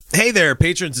Hey there,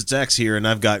 patrons. It's X here, and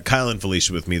I've got Kyle and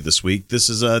Felicia with me this week. This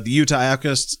is the Utah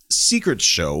Outcast Secrets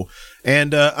Show,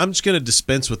 and I'm just going to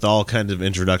dispense with all kinds of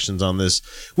introductions on this.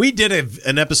 We did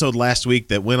an episode last week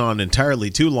that went on entirely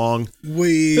too long.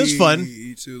 It was fun,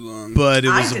 too long, but it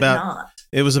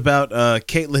was about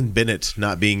Caitlin Bennett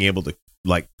not being able to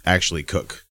actually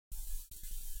cook.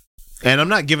 And I'm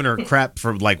not giving her crap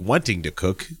for wanting to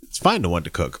cook. It's fine to want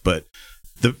to cook, but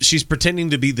she's pretending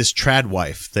to be this trad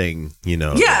wife thing, you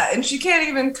know. Yeah, and she can't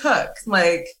even cook.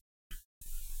 It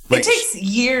takes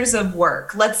years of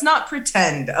work. Let's not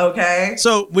pretend, okay?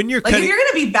 So when you're if you're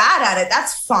gonna be bad at it,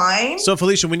 that's fine. So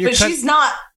Felicia, when you're she's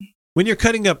not. When you're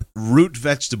cutting up root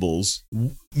vegetables,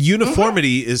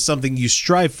 uniformity is something you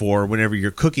strive for whenever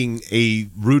you're cooking a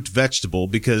root vegetable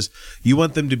because you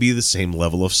want them to be the same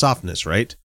level of softness,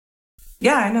 right?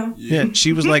 Yeah, I know. Yeah,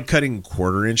 she was Mm-hmm. cutting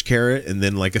 1/4-inch carrot and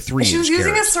then a 3-inch carrot. She was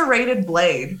using a serrated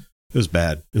blade. It was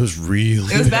bad. It was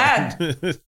really bad.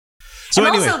 So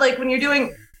and anyway. Also, when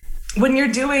you're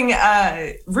doing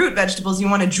root vegetables, you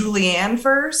want to julienne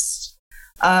first.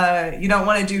 You don't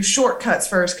want to do shortcuts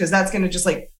first because that's going to just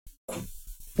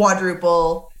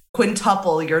quintuple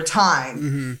your time.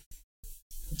 Mm-hmm.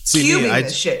 Cubing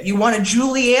this shit. You want to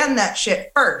julienne that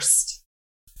shit first.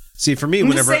 See, for me,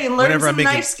 whenever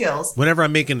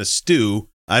I'm making a stew,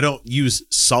 I don't use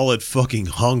solid fucking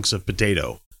hunks of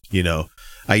potato. You know,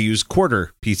 I use 1/4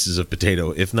 pieces of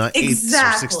potato, if not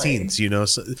 1/8 or 1/16. You know,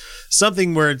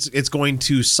 something where it's going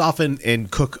to soften and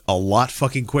cook a lot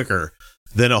fucking quicker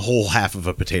than a whole half of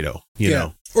a potato. You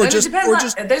know, there's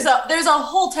a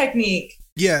whole technique.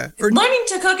 Yeah, learning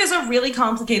to cook is a really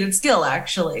complicated skill,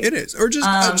 actually. It is. Or just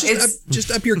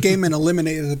up your game and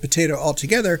eliminate the potato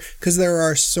altogether because there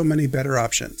are so many better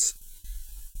options.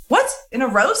 What? In a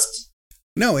roast?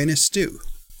 No, in a stew.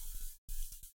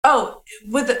 Oh,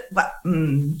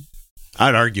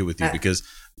 I'd argue with you because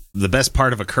the best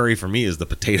part of a curry for me is the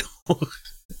potato.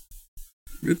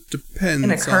 It depends. In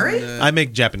a curry? I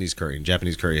make Japanese curry, and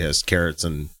Japanese curry has carrots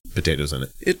and potatoes in it.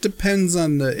 It depends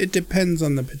on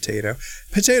the potato.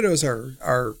 Potatoes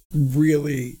are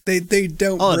really they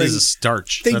don't. All it is is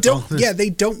starch. They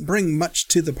don't bring much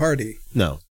to the party.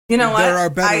 No. You know what? There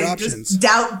are better options. I just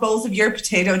doubt both of your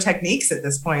potato techniques at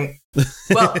this point.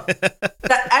 Well,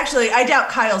 actually, I doubt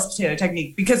Kyle's potato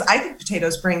technique because I think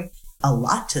potatoes bring a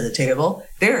lot to the table.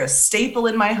 They're a staple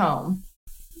in my home.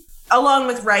 Along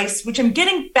with rice, which I'm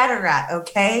getting better at,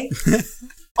 okay?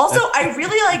 Also, I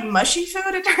really like mushy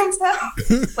food, it turns out.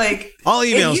 All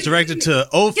emails directed to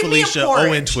Felicia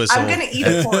Entwistle. I'm going to eat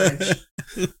a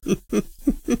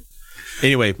porridge.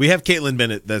 Anyway, we have Caitlin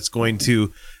Bennett that's going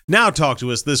to now talk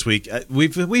to us this week.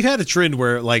 We've had a trend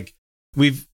where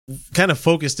we've kind of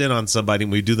focused in on somebody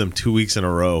and we do them 2 weeks in a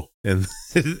row. And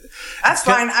that's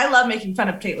fine. I love making fun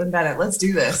of Caitlin Bennett. Let's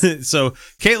do this. So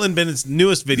Caitlin Bennett's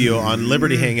newest video on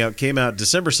Liberty Hangout came out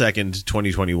December 2nd,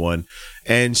 2021.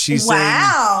 And she's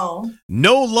saying,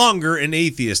 no longer an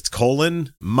atheist,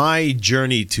 my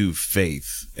journey to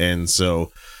faith. And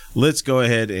so let's go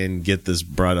ahead and get this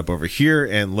brought up over here.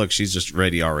 And look, she's just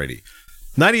ready already.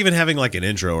 Not even having an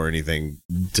intro or anything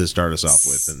to start us off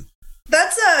with. And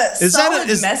that's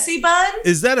messy bun.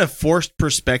 Is that a forced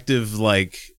perspective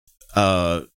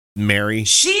Mary?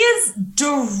 She is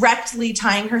directly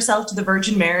tying herself to the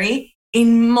Virgin Mary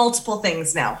in multiple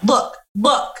things now. Look.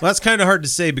 Well, that's kind of hard to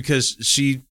say because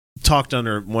she talked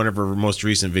on one of her most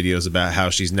recent videos about how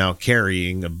she's now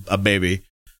carrying a baby.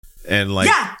 And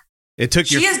it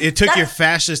took your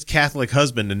fascist Catholic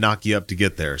husband to knock you up to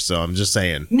get there. So I'm just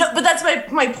saying. No, but that's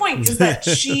my point is that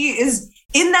she is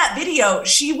in that video.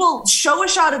 She will show a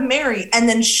shot of Mary and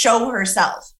then show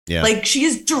herself. Yeah. She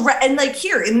is direct. And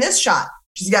here in this shot,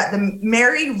 she's got the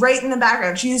Mary right in the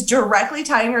background. She's directly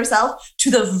tying herself to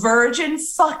the Virgin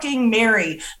fucking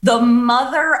Mary, the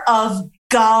mother of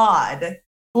God.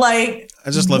 I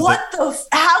just love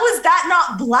how is that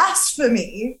not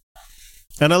blasphemy?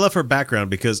 And I love her background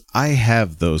because I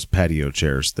have those patio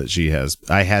chairs that she has.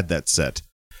 I had that set.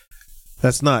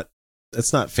 That's not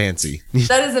fancy.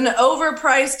 That is an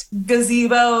overpriced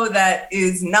gazebo that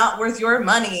is not worth your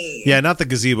money. Yeah, not the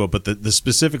gazebo, but the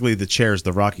specifically the chairs,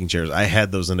 the rocking chairs. I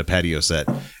had those in a patio set,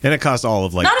 and it cost all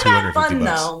of not a bad $250. Bun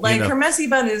though. Her messy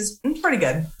bun is pretty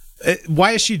good.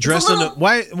 Why is she dressed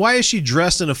why is she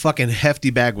dressed in a fucking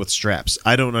hefty bag with straps?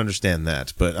 I don't understand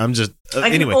that, but I'm just I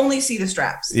can only see the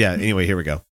straps. Yeah, anyway, here we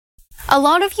go. A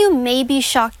lot of you may be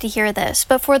shocked to hear this,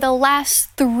 but for the last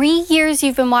 3 years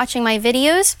you've been watching my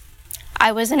videos,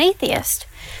 I was an atheist.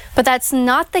 But that's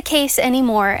not the case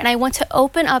anymore, and I want to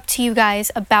open up to you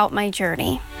guys about my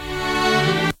journey.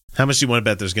 How much do you want to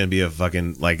bet there's going to be a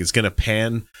fucking, like, it's going to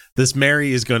pan? This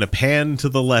Mary is going to pan to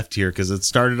the left here because it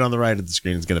started on the right of the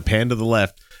screen. It's going to pan to the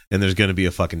left, and there's going to be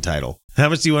a fucking title. How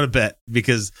much do you want to bet?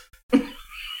 Because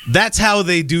that's how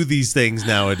they do these things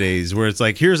nowadays, where it's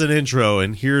like, here's an intro,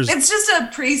 and here's... It's just a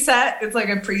preset. It's like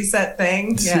a preset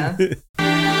thing. Yeah. We'll see.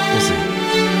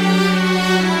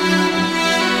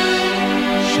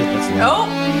 Shit, that's loud.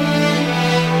 Oh!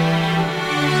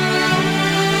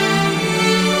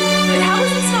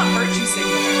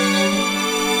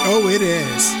 Oh, it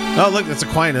is. Oh, look, that's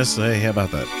Aquinas. Hey, how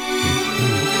about that?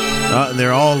 And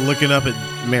they're all looking up at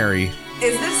Mary.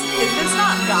 Is this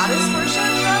not goddess worship,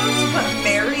 though? To put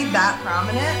Mary that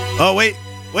prominent? Oh, wait.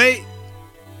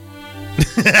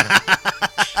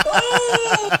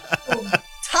 Oh,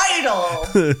 title.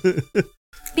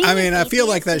 I mean, I feel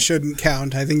like that shouldn't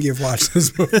count. I think you've watched this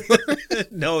before.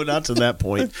 No, not to that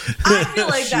point. I feel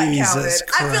like that counted. Jesus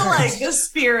I feel like the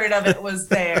spirit of it was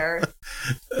there.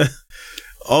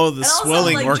 Oh, the And also,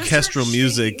 swelling like, just orchestral her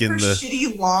music in her the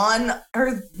shitty lawn,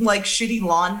 her like shitty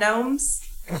lawn gnomes.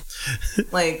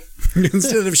 Like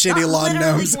Instead of shitty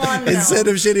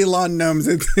lawn gnomes,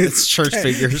 it's church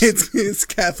figures. It's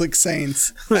Catholic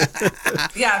saints.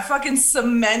 Yeah, fucking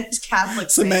cement Catholic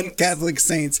saints. Catholic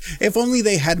saints. If only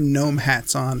they had gnome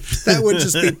hats on, that would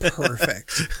just be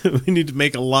perfect. We need to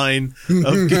make a line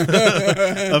of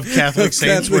Catholic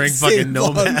saints wearing fucking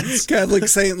gnome hats. Catholic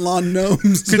saint lawn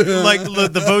gnomes. Like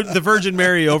the Virgin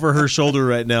Mary over her shoulder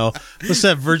right now. Let's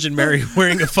have Virgin Mary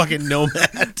wearing a fucking gnome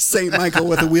hat. Saint Michael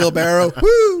with a wheelbarrow.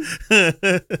 Woo!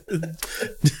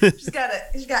 She's got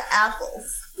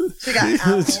apples. She got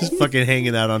apples. Just fucking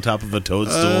hanging out on top of a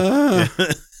toadstool.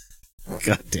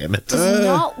 God damn it. It's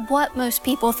not what most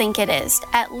people think it is.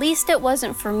 At least it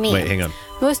wasn't for me. Wait, hang on.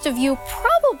 Most of you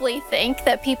probably think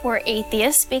that people are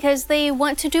atheists because they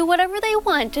want to do whatever they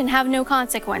want and have no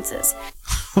consequences.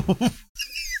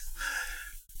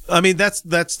 I mean, that's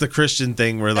the Christian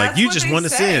thing where like you just want to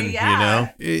sin, yeah. you know?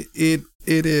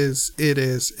 It is.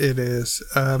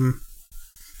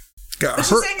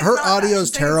 Her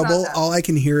audio's terrible. All I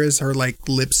can hear is her like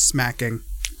lips smacking.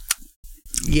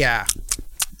 Yeah.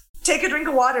 Take a drink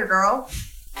of water, girl.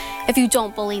 If you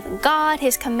don't believe in God,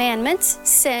 His commandments,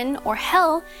 sin, or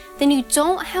hell, then you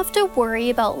don't have to worry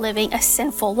about living a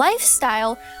sinful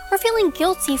lifestyle or feeling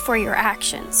guilty for your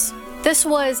actions. This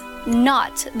was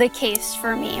not the case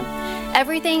for me.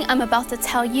 Everything I'm about to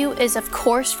tell you is, of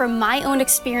course, from my own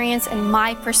experience and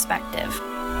my perspective.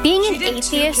 Being an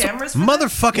atheist...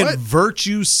 Motherfucking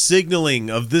virtue signaling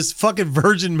of this fucking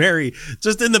Virgin Mary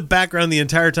just in the background the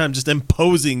entire time, just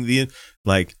imposing the...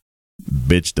 Like,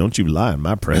 bitch, don't you lie in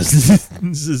my presence.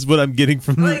 This is what I'm getting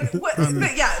from... Like, but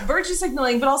yeah, virtue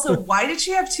signaling, but also, why did she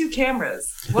have two cameras?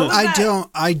 What was that?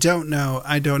 I don't know.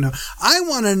 I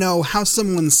want to know how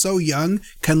someone so young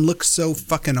can look so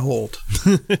fucking old.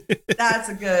 That's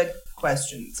a good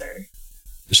question, sir.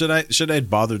 Should I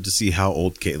bother to see how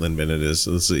old Caitlin Bennett is?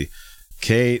 So let's see.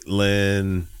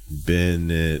 Caitlin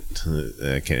Bennett.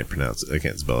 I can't pronounce it. I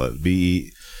can't spell it.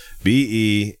 Bennett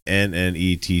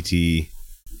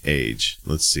age.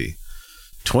 Let's see.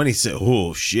 26.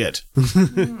 Oh shit.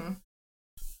 And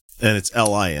it's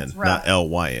LIN, not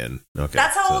LYN. Okay.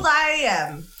 That's how old I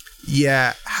am.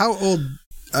 Yeah. How old?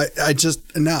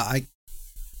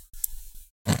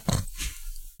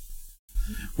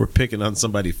 We're picking on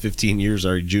somebody 15 years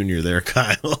our junior there,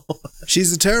 Kyle.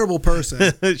 She's a terrible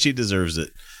person. She deserves it.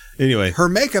 Anyway. Her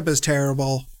makeup is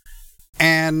terrible.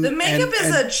 And the makeup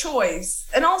is a choice.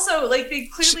 And also, like, they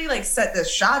clearly like set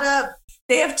this shot up.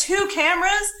 They have two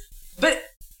cameras, but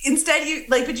instead you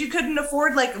couldn't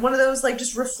afford like one of those like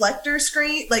just reflector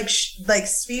screen like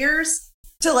spheres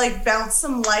to like bounce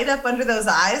some light up under those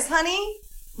eyes, honey.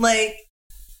 Like,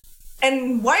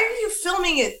 and why are you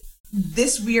filming it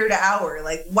this weird hour?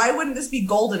 Like, why wouldn't this be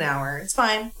golden hour? It's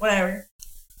fine, whatever.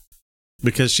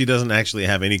 Because she doesn't actually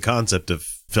have any concept of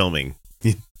filming.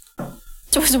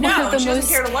 It was one of the most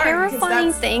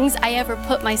terrifying things I ever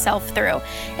put myself through,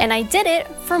 and I did it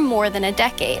for more than a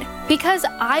decade. Because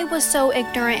I was so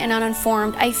ignorant and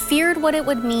uninformed, I feared what it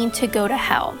would mean to go to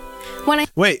hell.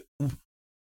 Wait,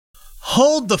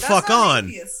 hold the fuck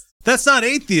on. That's not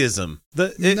atheism. No.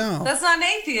 That's not an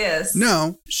atheist.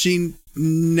 No, she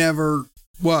never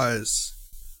was.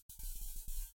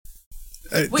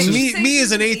 Me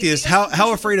as an atheist,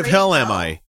 how afraid of hell am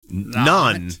I?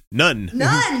 None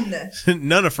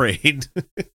afraid.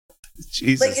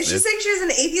 Jesus, like, is she saying she was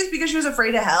an atheist because she was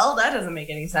afraid of hell? That doesn't make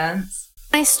any sense.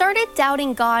 When I started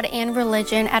doubting God and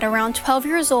religion at around 12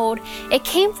 years old, it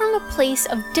came from a place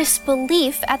of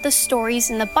disbelief at the stories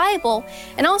in the Bible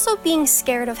and also being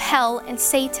scared of hell and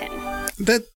Satan.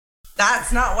 That's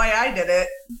That's not why I did it.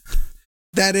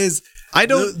 That is... I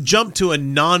don't jump to a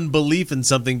non-belief in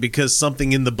something because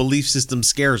something in the belief system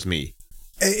scares me.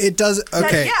 It does.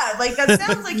 Okay. That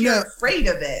sounds like you're afraid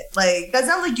of it. Like, that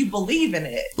sounds like you believe in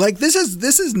it. Like, this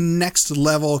is next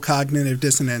level cognitive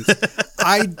dissonance.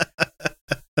 What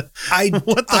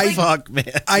the fuck,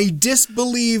 man? I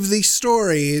disbelieve the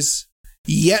stories,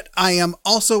 yet I am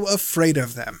also afraid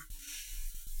of them.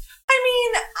 I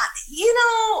mean,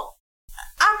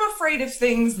 I'm afraid of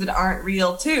things that aren't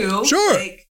real too. Sure.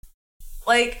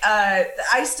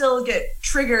 I still get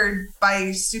triggered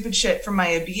by stupid shit from my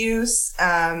abuse.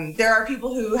 There are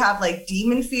people who have like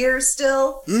demon fears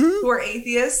still, who are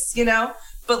atheists,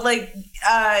 but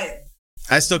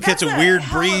I still catch a weird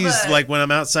breeze like when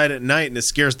I'm outside at night and it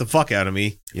scares the fuck out of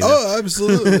me. Oh,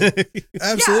 absolutely.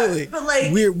 Absolutely. Yeah, but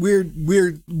like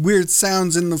weird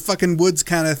sounds in the fucking woods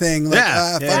kind of thing.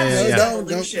 Like,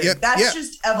 evolution. That's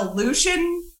just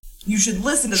evolution. You should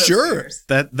listen to those fears.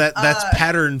 That's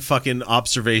pattern fucking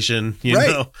observation, you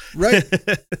know? Right.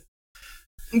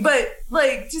 But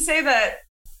like to say that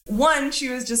she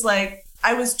was just like,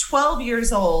 I was 12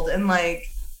 years old and like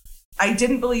I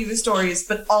didn't believe the stories,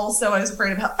 but also I was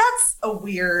afraid of hell. That's a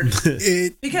weird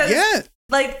because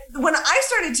like when I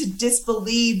started to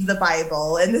disbelieve the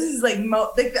Bible, and this is like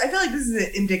I feel like this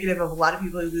is indicative of a lot of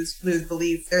people who lose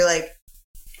belief. They're like,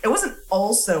 I wasn't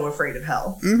also afraid of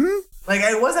hell. Mm-hmm. Like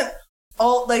I wasn't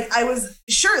I was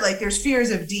sure like there's fears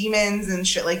of demons and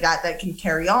shit like that can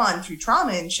carry on through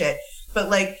trauma and shit. But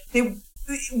like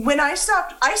when I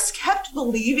stopped, I kept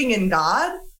believing in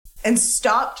God and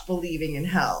stopped believing in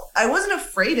hell. I wasn't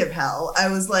afraid of hell. I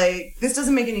was like, this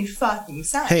doesn't make any fucking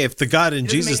sense. Hey, if the God and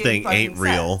Jesus thing ain't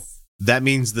real, that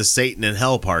means the Satan and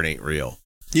hell part ain't real.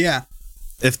 Yeah.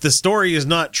 If the story is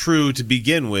not true to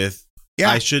begin with,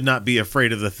 I should not be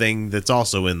afraid of the thing that's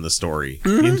also in the story.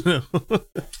 Mm-hmm.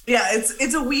 Yeah,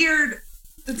 it's a weird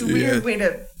way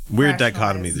to weird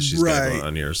dichotomy that she's got going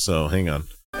on here. So hang on.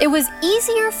 It was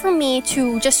easier for me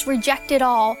to just reject it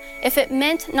all if it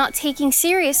meant not taking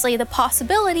seriously the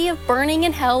possibility of burning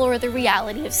in hell or the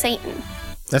reality of Satan.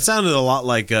 That sounded a lot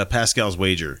like Pascal's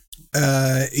wager.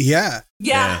 Yeah.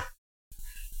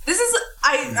 This is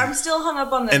I'm still hung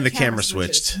up on the camera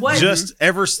switched. Just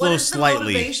ever so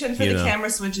slightly. What is the motivation for the camera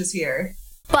switches here?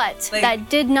 But that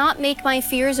did not make my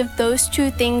fears of those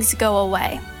two things go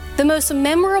away. The most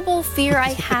memorable fear I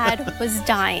had was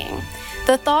dying.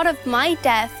 The thought of my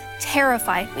death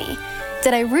terrified me.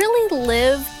 Did I really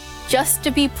live just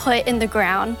to be put in the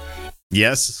ground?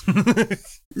 Yes.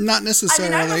 Not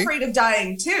necessarily. I mean, I'm afraid of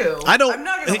dying too. I'm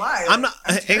not gonna lie.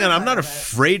 I'm not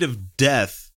afraid of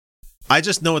death. I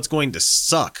just know it's going to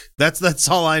suck. That's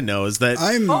all I know is that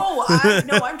I'm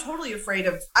totally afraid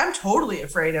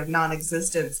of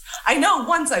non-existence. I know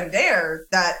once I'm there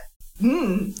that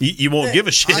you won't give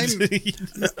a shit.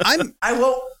 I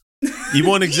won't. You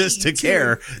won't exist to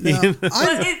care. No, but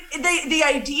the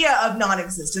idea of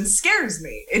non-existence scares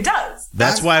me. It does.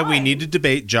 That's why we need to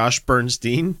debate Josh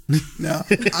Bernstein. No,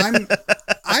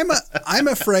 I'm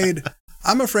afraid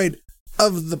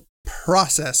of the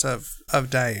process of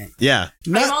dying. Yeah.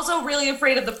 I'm also really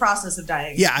afraid of the process of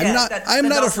dying. Yeah, I'm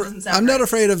not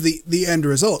afraid of the end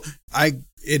result.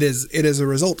 It is a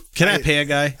result. Can I pay a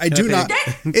guy? I do not.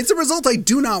 It's a result I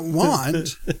do not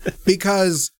want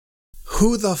because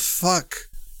who the fuck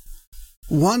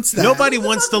wants that? Nobody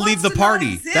wants to leave the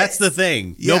party. That's the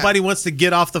thing. Yeah. Nobody wants to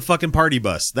get off the fucking party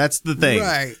bus. That's the thing.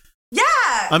 Right. Yeah.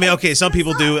 I mean, okay, some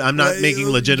people do. I'm not making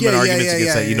legitimate arguments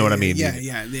against that. You know what I mean?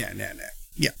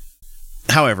 Yeah.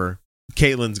 However,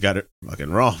 Caitlin's got it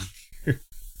fucking wrong.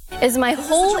 Is my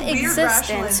whole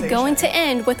existence going to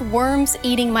end with worms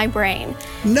eating my brain?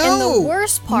 No. And the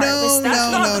worst part was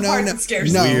that's that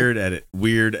scares me.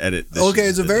 Weird edit. Okay,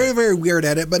 it's a very, very weird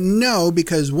edit, but no,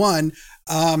 because one,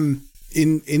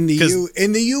 in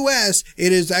the US,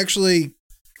 it is actually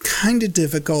kind of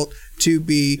difficult to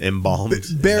be embalmed,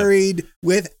 buried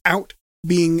without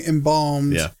being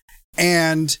embalmed,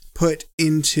 and put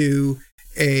into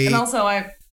a. And also,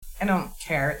 I don't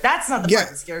care. That's not the part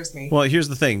that scares me. Well, here's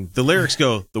the thing: the lyrics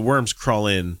go, "The worms crawl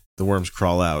in, the worms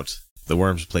crawl out, the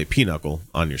worms play pinochle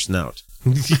on your snout."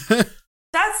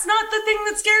 That's not the thing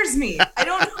that scares me. I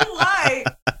don't know why.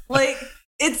 Like.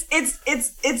 It's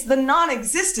the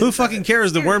non-existence. Who fucking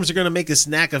cares? The worms are going to make a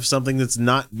snack of something that's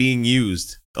not being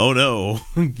used. Oh no!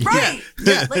 Right?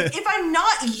 Yeah. Like if I'm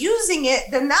not using it,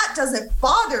 then that doesn't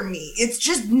bother me. It's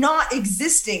just not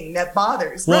existing that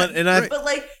bothers. Well, like, and but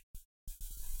like,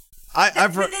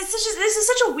 this is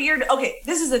such a weird. Okay,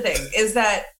 this is the thing: is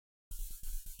that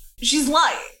she's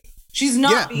lying. She's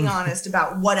not being honest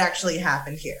about what actually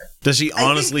happened here. Does she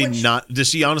honestly does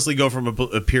she honestly go from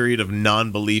a period of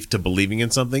non-belief to believing in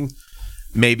something?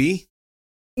 Maybe,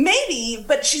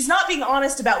 but she's not being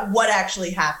honest about what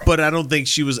actually happened. But I don't think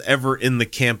she was ever in the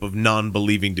camp of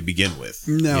non-believing to begin with.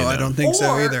 No, I don't think so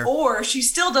either. Or she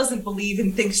still doesn't believe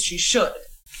and thinks she should.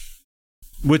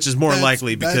 Which is more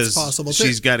likely because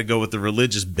she's got to go with the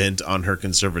religious bent on her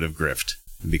conservative grift.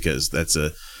 Because that's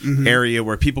a area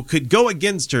where people could go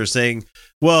against her saying,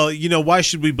 well, why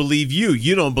should we believe you?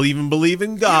 You don't believe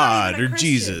in God or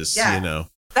Jesus,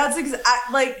 That's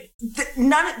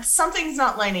something's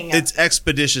not lining up. It's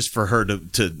expeditious for her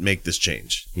to make this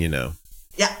change,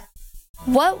 Yeah.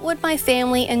 What would my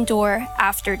family endure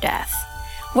after death?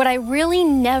 Would I really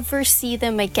never see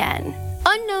them again?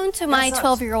 Unknown to my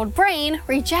 12-year-old brain,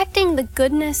 rejecting the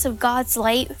goodness of God's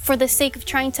light for the sake of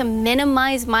trying to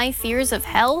minimize my fears of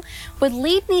hell would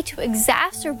lead me to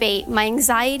exacerbate my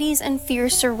anxieties and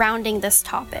fears surrounding this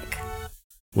topic.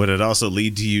 Would it also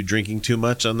lead to you drinking too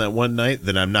much on that one night?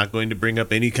 Then I'm not going to bring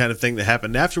up any kind of thing that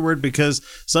happened afterward because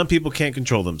some people can't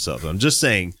control themselves. I'm just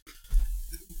saying.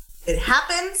 It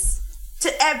happens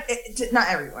to not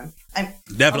everyone.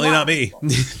 Definitely not me.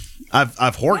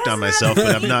 I've horked on myself,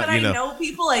 but I'm not, I know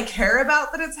people I care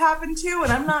about that it's happened to,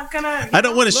 and I'm not gonna. I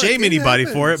don't want to shame anybody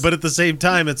for it, but at the same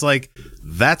time, it's like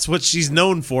that's what she's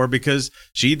known for because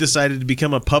she decided to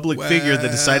become a public figure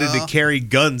that decided to carry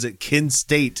guns at Kent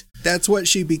State. That's what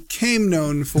she became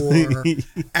known for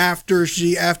after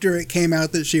it came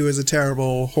out that she was a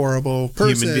terrible, horrible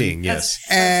person. Human being, yes.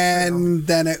 And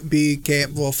then it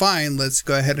became, well, fine, let's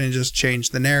go ahead and just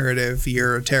change the narrative.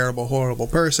 You're a terrible, horrible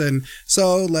person,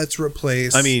 so let's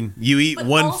replace... I mean, you eat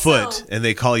one foot and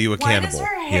they call you a cannibal. Why does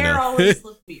her hair always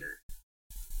look weird?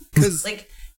 Because, in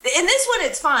this one,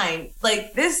 it's fine.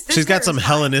 This she's got some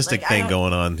Hellenistic thing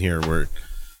going on here where...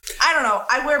 I don't know.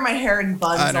 I wear my hair in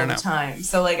buns all the time,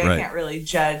 so I can't really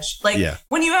judge.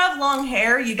 When you have long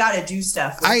hair, you got to do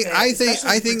stuff. I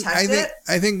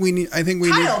think we need.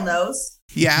 Kyle knows.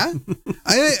 Yeah,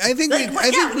 I think when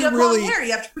you have long hair,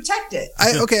 you have to protect it.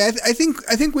 I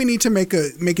think we need to make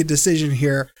a decision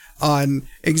here on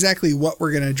exactly what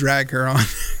we're gonna drag her on.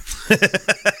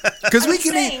 Because we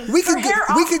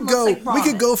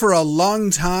could go for a long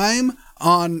time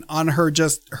on her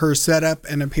setup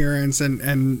and appearance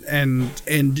and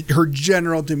her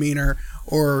general demeanor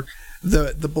or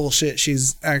the bullshit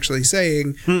she's actually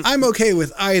saying. I'm okay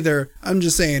with either. I'm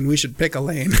just saying we should pick a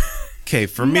lane. Okay,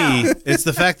 for me, it's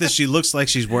the fact that she looks like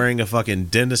she's wearing a fucking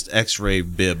dentist X-ray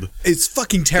bib. It's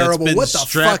fucking terrible. What the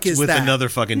fuck is with that? Another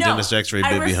fucking dentist X-ray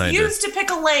bib behind her. I refuse to pick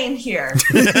a lane here.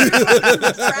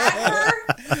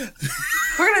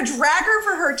 We're gonna drag her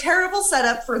for her terrible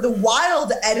setup, for the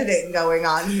wild editing going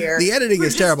on here. The editing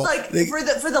is terrible. For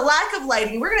the lack of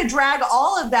lighting, we're gonna drag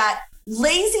all of that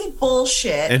lazy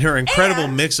bullshit and her incredible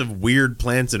mix of weird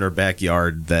plants in her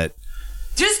backyard that.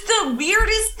 Just the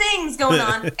weirdest things going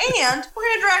on. And we're going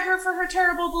to drag her for her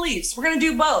terrible beliefs. We're going to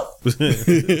do both.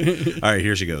 All right,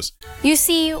 here she goes. You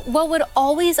see, what would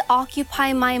always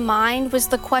occupy my mind was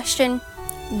the question,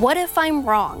 what if I'm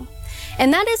wrong?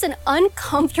 And that is an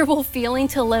uncomfortable feeling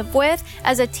to live with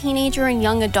as a teenager and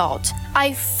young adult.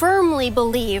 I firmly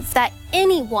believe that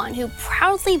anyone who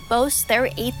proudly boasts their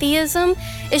atheism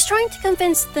is trying to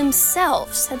convince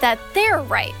themselves that they're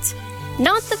right,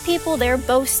 not the people they're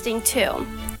boasting to.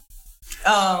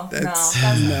 Oh, that's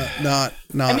not.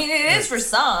 I mean, it is for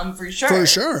some, for sure. For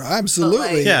sure,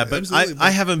 absolutely. But absolutely.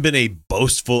 I haven't been a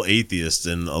boastful atheist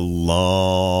in a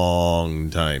long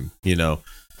time,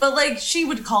 But she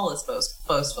would call us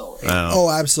boastful. Oh,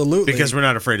 absolutely. Because we're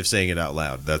not afraid of saying it out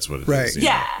loud. That's what it is.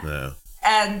 Yeah. No.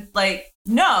 And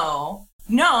no,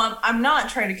 I'm not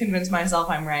trying to convince myself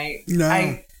I'm right. No.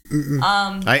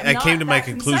 I came to my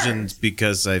conclusions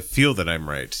because I feel that I'm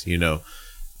right, Yeah,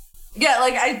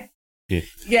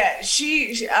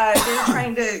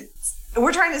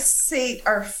 we're trying to sate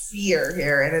our fear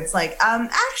here, and it's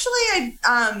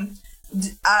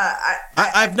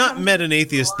I've not met an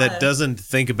atheist that doesn't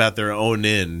think about their own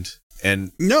end.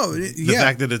 And the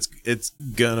fact that it's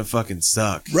gonna fucking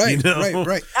suck. Right. And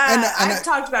I've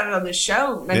talked about it on this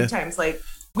show many times.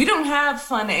 We don't have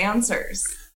fun answers.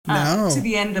 To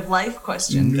the end of life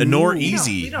question. Nor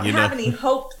easy. We don't have any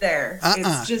hope there.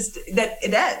 It's just that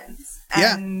it ends.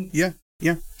 And yeah.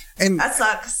 And that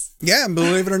sucks. Yeah,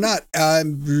 believe it or not,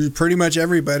 pretty much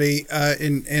everybody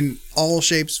in all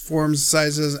shapes, forms,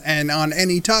 sizes, and on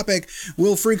any topic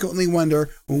will frequently wonder,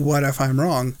 what if I'm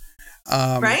wrong?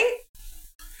 Right?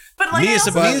 But me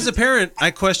as a parent,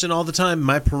 I question all the time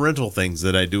my parental things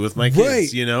that I do with my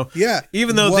kids. Yeah.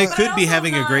 Even though they could be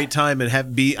having a great time and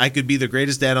I could be the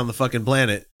greatest dad on the fucking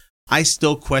planet, I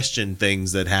still question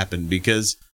things that happen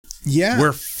because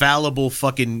we're fallible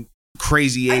fucking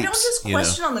crazy apes. I don't just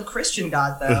question on the Christian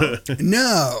God, though.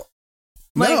 No.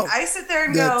 I sit there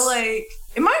and go, like,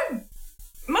 am I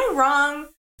wrong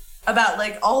about,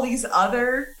 like, all these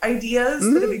other ideas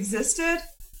that have existed?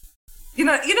 You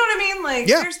know what I mean? Like,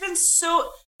 there's been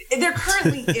there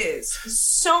currently is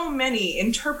so many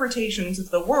interpretations of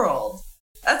the world.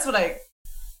 That's what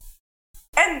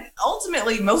and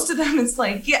ultimately, most of them, it's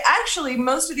like, actually,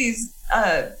 most of these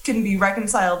can be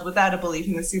reconciled without a belief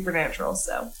in the supernatural,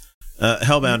 so.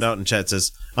 Hellbound out in chat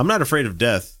says, I'm not afraid of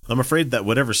death. I'm afraid that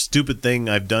whatever stupid thing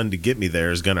I've done to get me there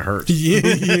is going to hurt.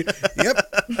 Yep.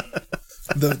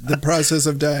 The process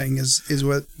of dying is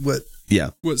what what's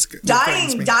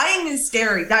dying is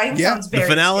scary. Dying sounds very The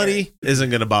finality scary. isn't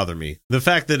going to bother me. The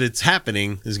fact that it's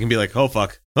happening is going to be like, oh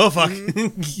fuck.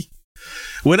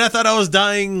 When I thought I was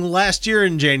dying last year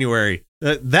in January,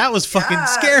 that was fucking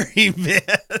scary, man.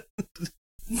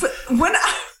 When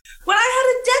I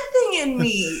had a death thing in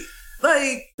me,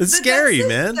 like, it's scary,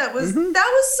 man. That was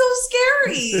so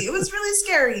scary. It was really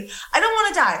scary. I don't want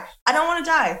to die.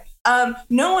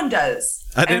 No one does.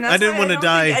 I didn't want to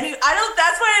die.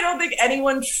 That's why I don't think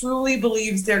anyone truly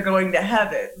believes they're going to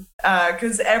heaven,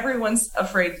 because everyone's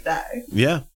afraid to die.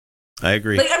 Yeah, I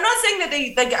agree. Like, I'm not saying that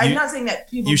I'm not saying that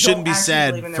people. You shouldn't don't be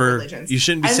sad believe in their for. religions. You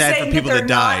shouldn't be sad for people that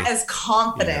die. Not as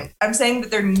confident. Yeah. I'm saying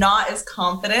that they're not as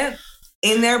confident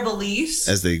in their beliefs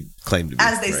as they claim to be,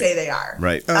 as they say they are.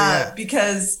 Right.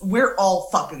 Because we're all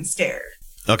fucking scared.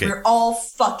 Okay. We're all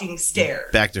fucking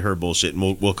scared. Back to her bullshit,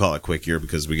 and we'll call it quick here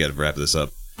because we got to wrap this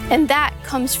up. And that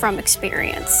comes from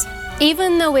experience.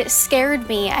 Even though it scared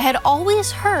me, I had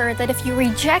always heard that if you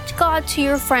reject God to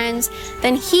your friends,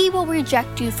 then He will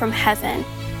reject you from heaven.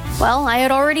 Well, I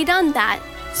had already done that,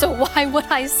 so why would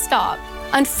I stop?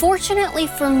 Unfortunately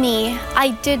for me,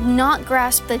 I did not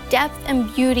grasp the depth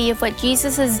and beauty of what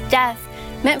Jesus' death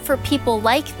meant for people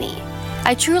like me.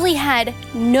 I truly had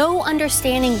no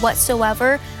understanding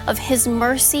whatsoever of His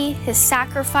mercy, His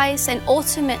sacrifice, and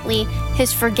ultimately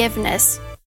His forgiveness.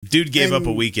 Dude gave up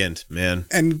a weekend, man.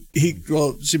 And she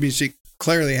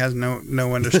clearly has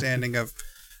no understanding of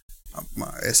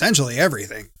essentially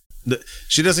everything.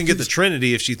 She doesn't get the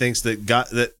Trinity if she thinks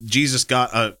that Jesus,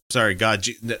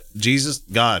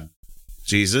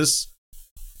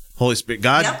 Holy Spirit,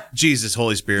 God, Jesus,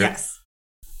 Holy Spirit.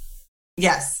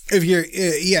 Yes. If you're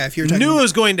talking knew it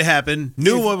was going to happen,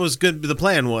 knew what was good, the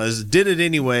plan was, did it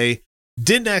anyway,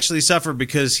 didn't actually suffer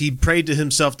because he prayed to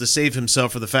himself to save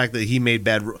himself for the fact that he made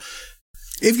bad.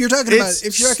 If you're talking about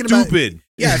stupid.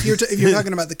 If you're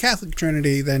talking about the Catholic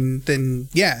Trinity, then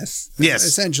yes,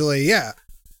 essentially, yeah.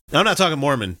 I'm not talking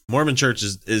Mormon. Mormon Church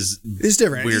is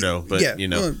different, weirdo, but you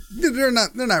know, they're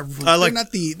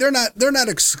not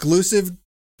exclusive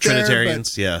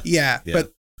Trinitarians. There, yeah,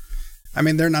 but I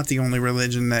mean, they're not the only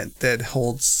religion that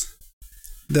holds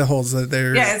that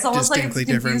they're it's almost distinctly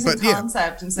like it's a confusing different,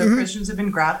 concept, and so Christians have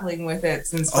been grappling with it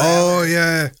since forever. Oh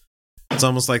yeah. It's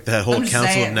almost like that whole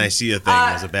Council of Nicaea thing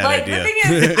was a bad idea. The thing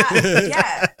is,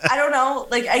 I don't know.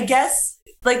 Like, I guess,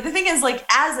 like, the thing is, like,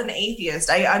 as an atheist,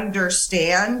 I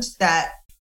understand that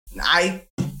I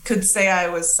could say I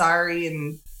was sorry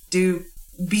and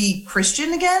be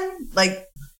Christian again. Like,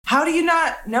 how do you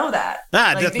not know that?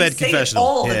 Deathbed confessional.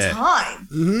 All the time.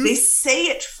 Mm-hmm. They say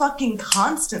it fucking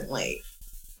constantly.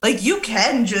 Like, you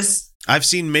can just. I've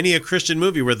seen many a Christian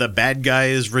movie where the bad guy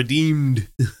is redeemed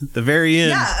at the very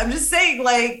end. Yeah, I'm just saying,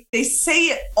 like, they say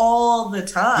it all the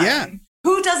time. Yeah.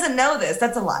 Who doesn't know this?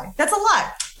 That's a lie. That's a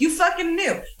lie. You fucking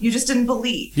knew. You just didn't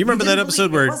believe. You remember that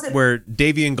episode where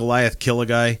Davy and Goliath kill a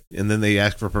guy and then they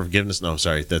ask for forgiveness? No,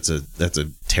 sorry. That's a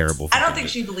terrible I don't think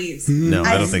she believes. No,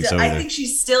 I don't think so either. I think she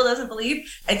still doesn't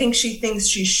believe. I think she thinks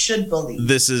she should believe.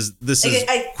 This is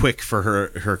quick for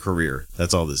her career.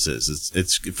 That's all this is.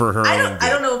 It's for her I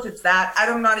don't know if it's that.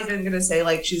 I'm not even going to say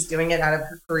like she's doing it out of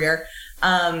her career.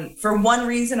 For one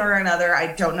reason or another,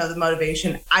 I don't know the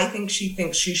motivation. I think she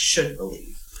thinks she should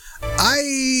believe.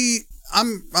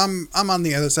 I'm on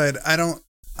the other side.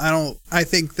 I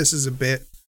think this is a bit.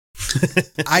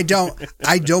 I don't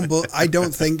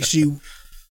think she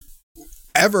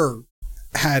ever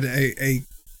had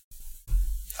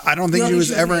I don't think she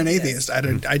was ever an atheist. I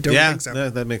don't think so.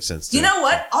 That makes sense. You know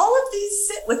what? All of these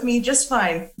sit with me just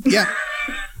fine. Yeah.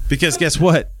 Because guess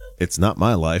what? It's not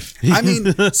my life. I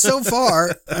mean, so far,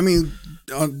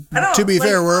 to be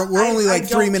fair, we're only like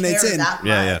 3 minutes in.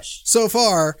 Yeah. So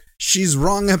far, she's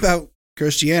wrong about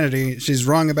Christianity. She's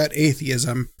wrong about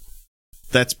atheism.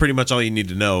 That's pretty much all you need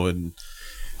to know. And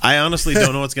I honestly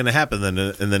don't know what's going to happen then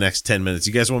in the next 10 minutes.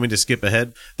 You guys want me to skip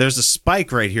ahead? There's a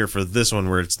spike right here for this one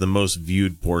where it's the most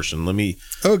viewed portion. Let me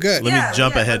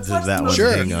jump ahead to that one.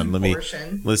 Sure. Hang on.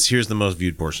 Here's the most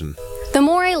viewed portion. The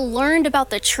more I learned about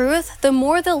the truth, the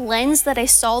more the lens that I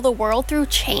saw the world through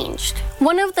changed.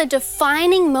 One of the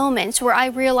defining moments where I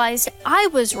realized I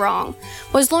was wrong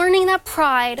was learning that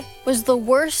pride was the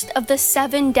worst of the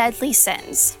 7 deadly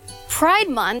sins. Pride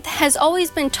Month has always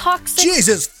been toxic.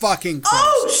 Jesus fucking Christ.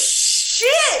 Oh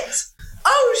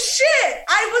shit!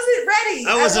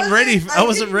 I wasn't ready. I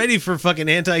wasn't ready for fucking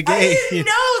anti-gay. I didn't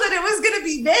know that it was gonna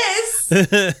be this.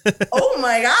 Oh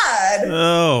my god.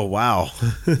 Oh wow.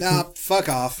 Nah, fuck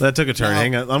off. That took a turn.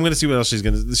 Hang on. I'm gonna see what else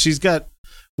she's got.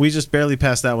 We just barely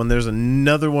passed that one. There's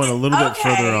another one a little bit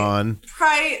further on.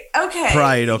 Pride. Okay.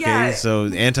 Yeah. So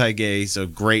anti-gay. So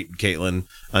great, Caitlin.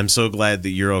 I'm so glad that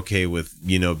you're okay with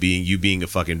being a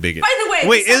fucking bigot. By the way,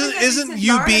 wait, isn't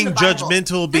you being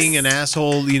judgmental, being an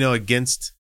asshole,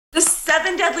 against? The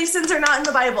 7 deadly sins are not in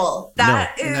the Bible.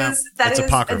 That is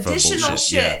additional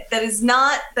shit. Yeah. That is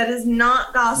not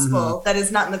gospel. Mm-hmm. That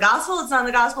is not in the gospel. It's not in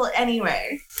the gospel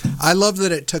anyway. I love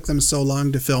that it took them so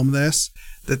long to film this,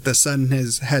 that the sun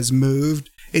has moved.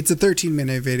 It's a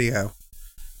 13-minute video.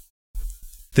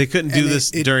 They couldn't do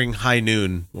this during high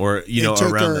noon or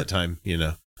around that time,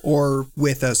 or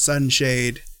with a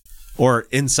sunshade, or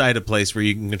inside a place where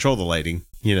you can control the lighting,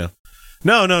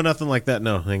 No, nothing like that.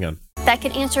 No, hang on. That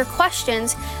can answer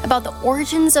questions about the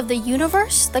origins of the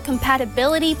universe, the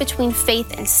compatibility between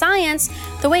faith and science,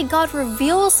 the way God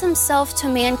reveals himself to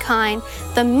mankind,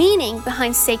 the meaning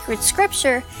behind sacred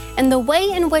scripture, and the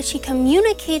way in which he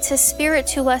communicates his spirit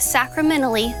to us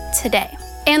sacramentally today.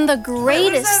 And the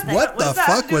greatest thing... What the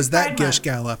fuck was that, Gish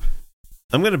Gallop?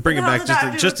 I'm going to bring it back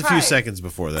just a few seconds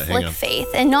before that. Hang on. Faith,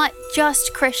 and not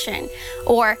just Christian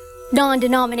or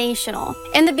non-denominational.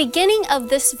 In the beginning of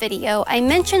this video, I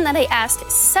mentioned that I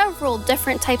asked several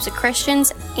different types of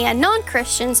Christians and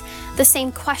non-Christians the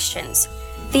same questions.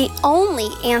 The only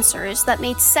answers that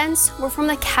made sense were from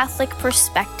the Catholic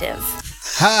perspective.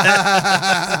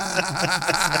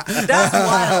 That's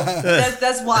wild.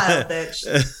 That's wild, bitch.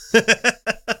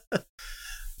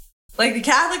 Like the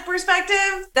Catholic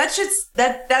perspective, that's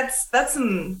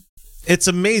some... It's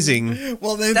amazing.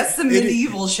 Well, that's some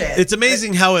medieval shit. It's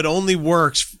amazing how it only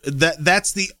works.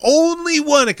 That's the only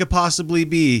one it could possibly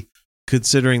be,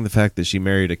 considering the fact that she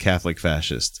married a Catholic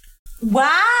fascist.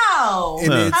 Wow.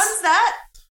 How's that?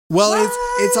 Well,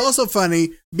 it's also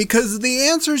funny because the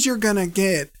answers you're gonna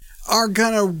get are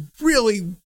gonna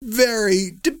really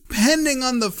vary depending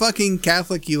on the fucking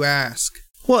Catholic you ask.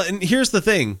 Well, and here's the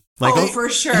thing. For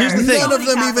sure. Here's the thing. None of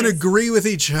them even agree with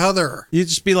each other. You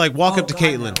just be like, walk up to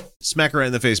Caitlin, smack her right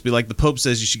in the face, be like, the Pope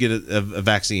says you should get a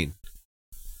vaccine.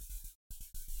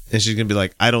 And she's going to be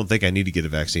like, I don't think I need to get a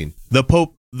vaccine. The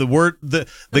Pope, the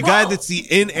guy that's the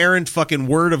inerrant fucking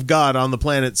word of God on the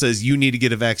planet says you need to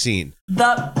get a vaccine.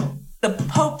 The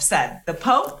Pope said. The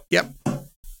Pope? Yep.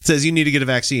 Says you need to get a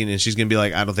vaccine. And she's going to be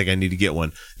like, I don't think I need to get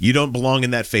one. You don't belong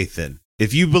in that faith then.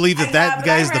 If you believe that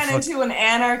guy's the fuck... I ran into an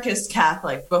anarchist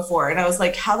Catholic before, and I was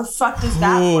like, how the fuck does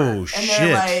that work? And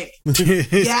they're like,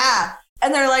 yeah.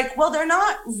 And they're like, well, they're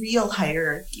not real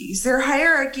hierarchies. They're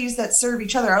hierarchies that serve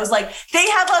each other. I was like, they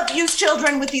have abused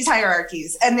children with these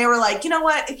hierarchies. And they were like, you know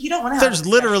what? If you don't want to have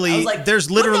there's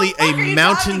literally a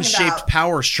mountain-shaped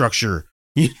power structure.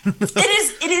 It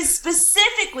is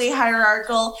specifically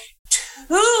hierarchical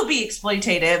to be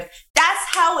exploitative. That's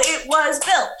how it was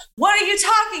built. What are you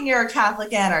talking? You're a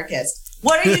Catholic anarchist.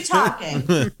 What are you talking?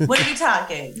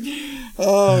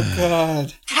 Oh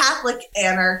God. Catholic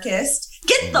anarchist.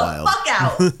 Get the fuck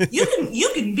out. You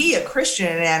can be a Christian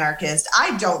and anarchist.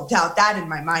 I don't doubt that in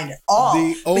my mind at all.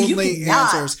 The only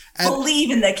answers.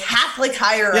 Believe in the Catholic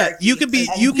hierarchy. Yeah, you can be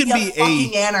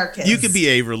a anarchist. You can be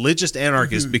a religious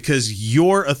anarchist because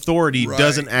your authority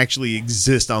doesn't actually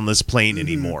exist on this plane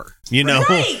anymore. You know,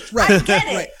 right? I get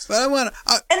it. Right. But I want to.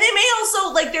 And they may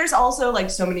also there's also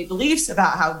so many beliefs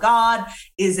about how God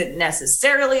isn't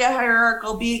necessarily a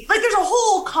hierarchical being. There's a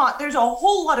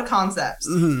whole lot of concepts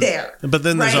there. But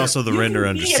then there's also the render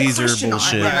under Caesar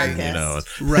bullshit,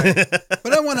 Right.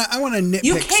 But I want to nitpick.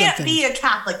 You can't be a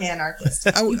Catholic anarchist.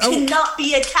 You cannot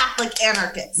be a Catholic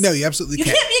anarchist. No, you absolutely can't.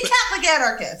 You can't be a Catholic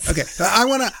anarchist. Okay, I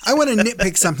want to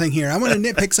nitpick something here. I want to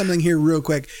nitpick something here real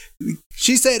quick.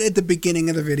 She said at the beginning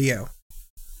of the video,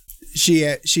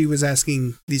 she was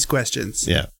asking these questions.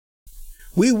 Yeah.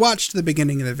 We watched the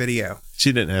beginning of the video.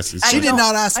 She didn't ask these questions. She did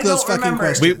not ask those fucking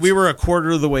questions. We were a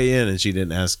quarter of the way in and she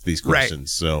didn't ask these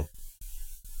questions. So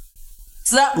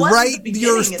that was the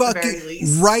beginning at the very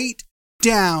least. Write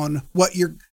down what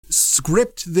your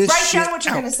script this Write shit down what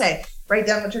you're going to say. Write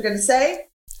down what you're going to say.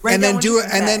 And then do it,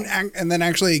 and then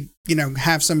actually,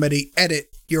 have somebody edit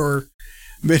your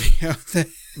video.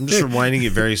 I'm just rewinding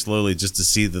it very slowly just to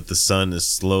see that the sun is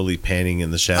slowly panning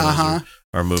and the shadows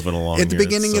are moving along. At the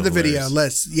beginning of the video,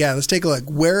 let's take a look.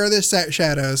 Where are the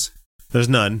shadows? There's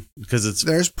none because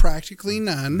there's practically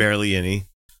none. Barely any.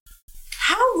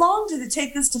 How long did it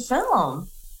take this to film?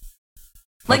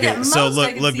 Like okay, so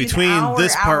look between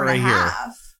this part right here,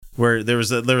 where there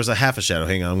was a half a shadow.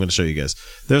 Hang on, I'm going to show you guys.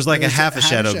 There's like a half a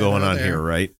shadow going on here,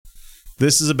 right?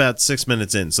 This is about 6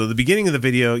 minutes in. So the beginning of the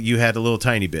video, you had a little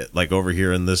tiny bit, like over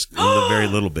here in the very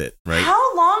little bit, right?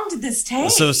 How long did this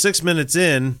take? So 6 minutes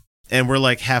in, and we're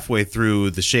like halfway through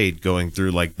the shade, going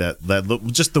through like that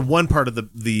just the one part of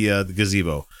the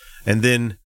gazebo, and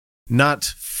then not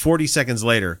 40 seconds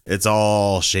later, it's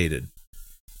all shaded.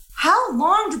 How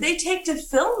long did they take to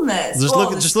film this?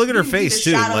 Just look at her face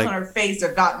too. The shadows on her face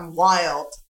have gotten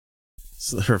wild.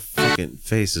 Her fucking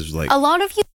face is like a lot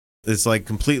of you. It's like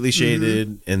completely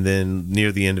shaded, and then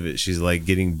near the end of it, she's like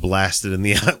getting blasted in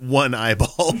the one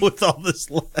eyeball with all this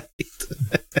light.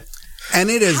 And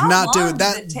it is not doing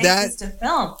that. To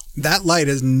film? That light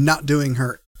is not doing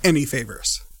her any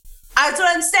favors. That's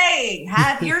what I'm saying.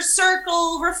 Have your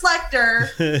circle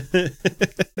reflector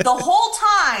the whole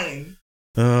time.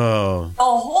 Oh, the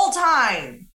whole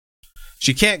time.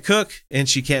 She can't cook and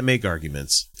she can't make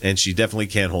arguments, and she definitely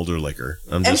can't hold her liquor.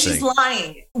 And she's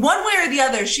lying. One way or the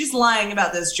other, she's lying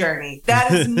about this journey.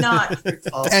 That is not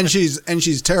truthful. And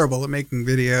she's terrible at making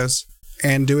videos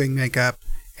and doing makeup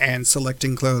and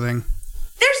selecting clothing.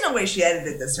 There's no way she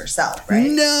edited this herself,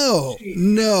 right? No.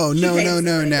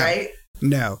 Right?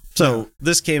 No. So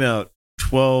this came out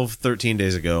 12, 13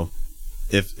 days ago,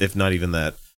 if not even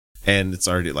that. And it's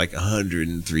already like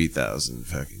 103,000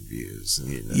 fucking views.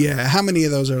 Yeah, how many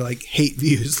of those are like hate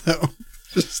views though?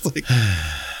 Just like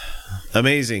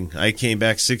amazing. I came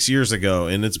back 6 years ago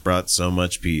and it's brought so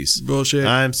much peace. Bullshit.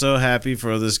 I'm so happy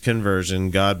for this conversion.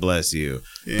 God bless you.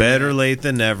 Yeah. Better late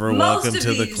than never. Welcome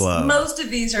to the club. Most of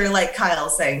these are like Kyle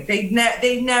saying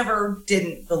they never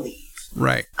didn't believe.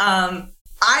 Right.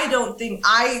 I don't think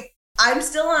I'm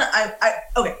still on.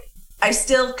 Okay. I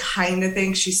still kind of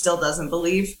think she still doesn't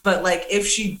believe, but like if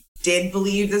she did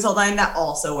believe this whole time, that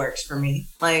also works for me.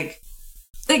 Like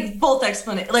both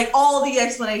all the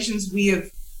explanations we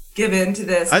have given to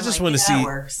this. I just want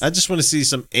to see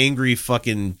some angry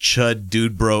fucking chud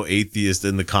dude bro atheist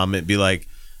in the comment be like,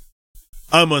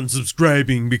 I'm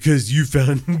unsubscribing because you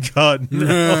found God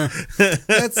now.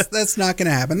 That's not going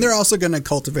to happen. They're also going to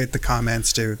cultivate the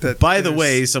comments too. By the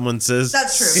way, someone says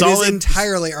that's true. It is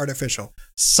entirely artificial.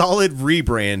 Solid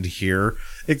rebrand here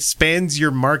expands your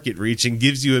market reach and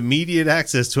gives you immediate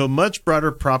access to a much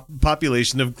broader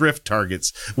population of grift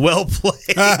targets. Well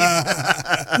played.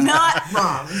 Not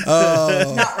wrong.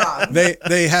 Oh, not wrong.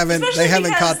 They haven't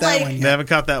caught that one yet. They haven't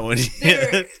caught that one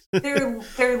yet.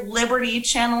 Their Liberty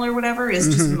channel or whatever is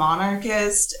just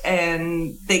monarchist,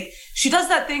 and she does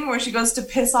that thing where she goes to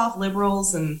piss off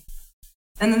liberals and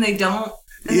then they don't.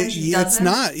 And then she doesn't. It's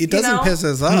not. It doesn't piss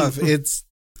us off.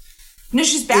 No,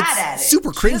 she's bad at it.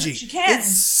 Super cringy. She can't. It's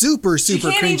super cringy. She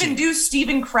can't even do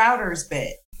Steven Crowder's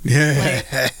bit.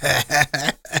 Yeah.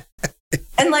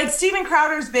 And like Steven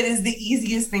Crowder's bit is the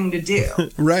easiest thing to do.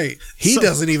 Right. He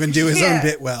doesn't even do his own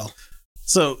bit well.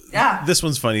 So this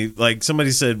one's funny. Like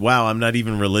somebody said, wow, I'm not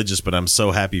even religious, but I'm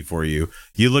so happy for you.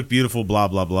 You look beautiful, blah,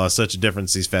 blah, blah. Such a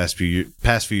difference these past few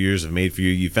years have made for you.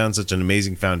 You found such an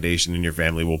amazing foundation and your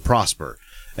family will prosper.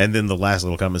 And then the last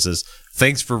little comment says,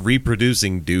 thanks for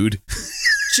reproducing, dude.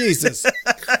 Jesus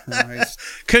Christ.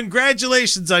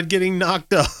 Congratulations on getting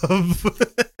knocked up.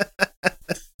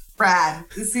 Brad,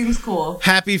 this seems cool.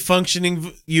 Happy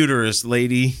functioning uterus,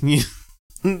 lady.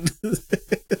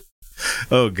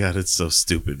 Oh, God, it's so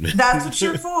stupid, man. That's what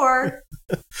you're for.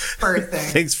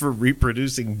 Birthing. Thanks for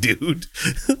reproducing, dude.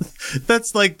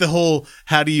 That's like the whole,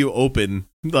 how do you open,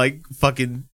 like,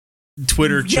 fucking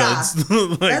Twitter chuds.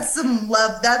 Like, that's some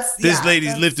love. This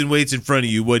lady's lifting weights in front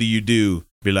of you. What do?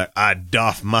 Be like, I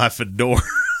doff my fedora.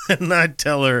 And I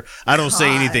tell her, I don't say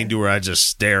anything to her. I just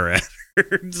stare at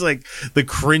her. It's like the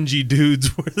cringy dudes.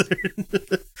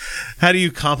 How do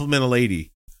you compliment a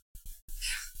lady?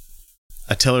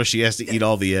 I tell her she has to eat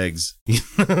all the eggs.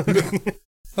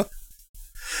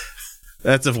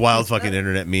 That's a wild fucking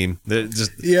internet meme.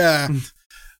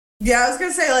 Yeah, I was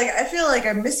gonna say, like, I feel like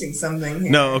I'm missing something here.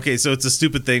 No, okay, so it's a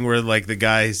stupid thing where, like, the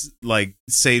guy, like,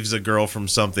 saves a girl from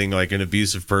something, like an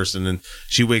abusive person, and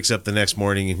she wakes up the next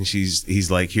morning and he's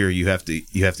like, here, you have to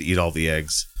eat all the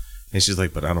eggs. And she's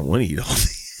like, but I don't want to eat all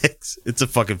the eggs. It's a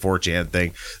fucking 4chan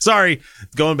thing. Sorry,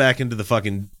 I'm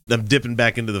dipping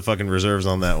back into the fucking reserves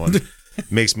on that one.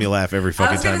 makes me laugh every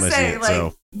fucking time I see it.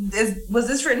 So. Was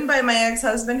this written by my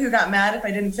ex-husband who got mad if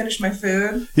I didn't finish my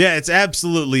food? Yeah, it's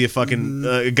absolutely a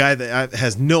fucking guy that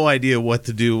has no idea what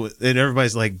to do, and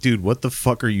everybody's like, "Dude, what the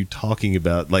fuck are you talking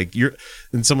about?" Like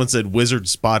and someone said "wizard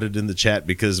spotted" in the chat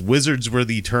because wizards were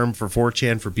the term for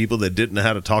 4chan for people that didn't know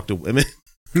how to talk to women.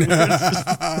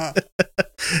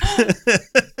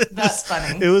 That's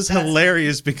funny. It was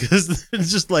hilarious because it's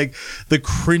just like the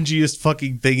cringiest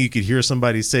fucking thing you could hear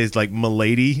somebody say is like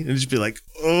 "milady," and just be like,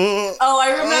 "Oh,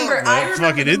 I remember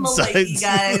fucking the insides, milady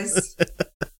guys."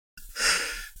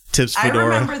 Tips Fedora.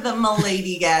 I remember the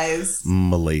milady guys.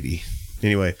 Milady.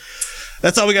 Anyway,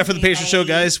 that's all we got for the Patreon show,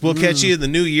 guys. We'll catch you in the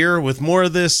new year with more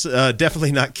of this.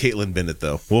 Definitely not Caitlin Bennett,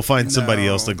 though. We'll find somebody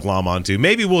else to glom onto.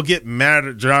 Maybe we'll get mad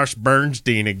at Josh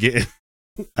Bernstein again.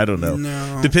 I don't know.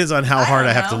 No. Depends on how hard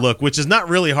I have to look, which is not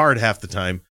really hard half the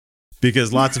time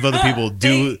because lots of other people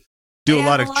do a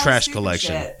lot of trash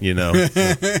collection, shit. You know.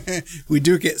 we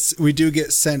do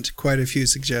get sent quite a few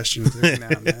suggestions every now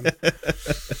and then.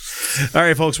 All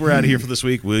right, folks, we're out of here for this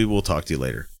week. We will talk to you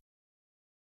later.